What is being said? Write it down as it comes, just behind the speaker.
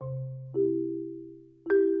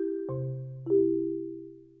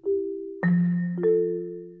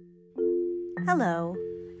Hello,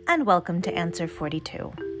 and welcome to Answer 42,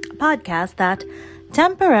 a podcast that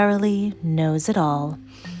temporarily knows it all.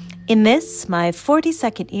 In this, my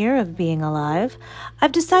 42nd year of being alive,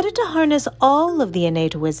 I've decided to harness all of the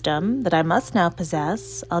innate wisdom that I must now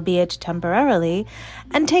possess, albeit temporarily,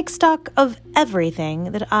 and take stock of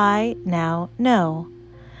everything that I now know.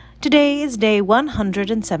 Today is day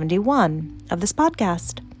 171 of this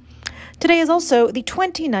podcast. Today is also the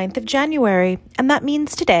 29th of January, and that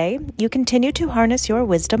means today you continue to harness your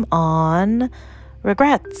wisdom on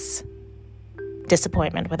regrets,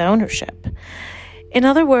 disappointment with ownership. In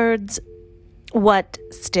other words, what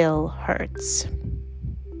still hurts.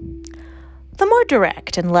 The more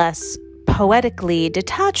direct and less poetically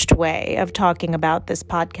detached way of talking about this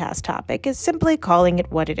podcast topic is simply calling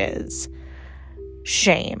it what it is: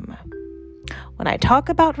 shame. When I talk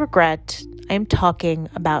about regret, I am talking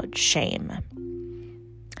about shame.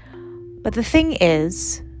 But the thing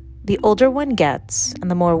is, the older one gets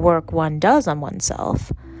and the more work one does on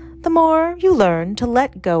oneself, the more you learn to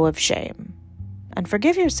let go of shame and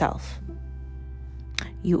forgive yourself.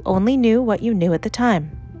 You only knew what you knew at the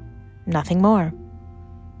time, nothing more.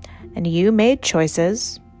 And you made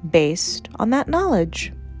choices based on that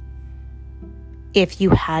knowledge. If you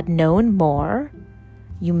had known more,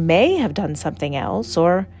 you may have done something else,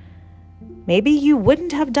 or maybe you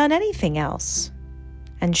wouldn't have done anything else.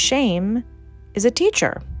 And shame is a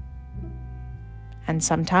teacher. And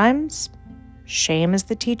sometimes shame is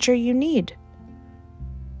the teacher you need.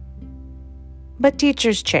 But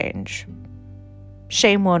teachers change.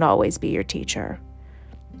 Shame won't always be your teacher.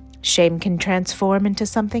 Shame can transform into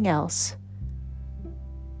something else.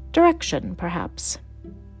 Direction, perhaps.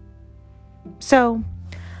 So,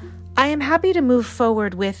 I am happy to move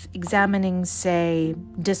forward with examining, say,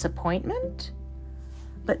 disappointment,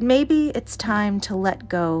 but maybe it's time to let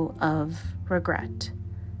go of regret.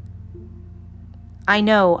 I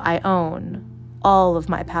know I own all of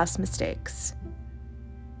my past mistakes.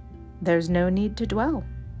 There's no need to dwell.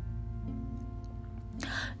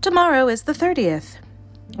 Tomorrow is the 30th,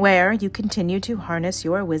 where you continue to harness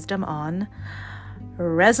your wisdom on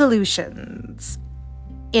resolutions.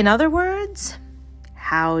 In other words,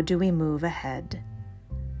 how do we move ahead?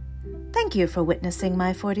 Thank you for witnessing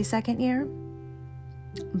my 42nd year.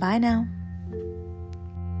 Bye now.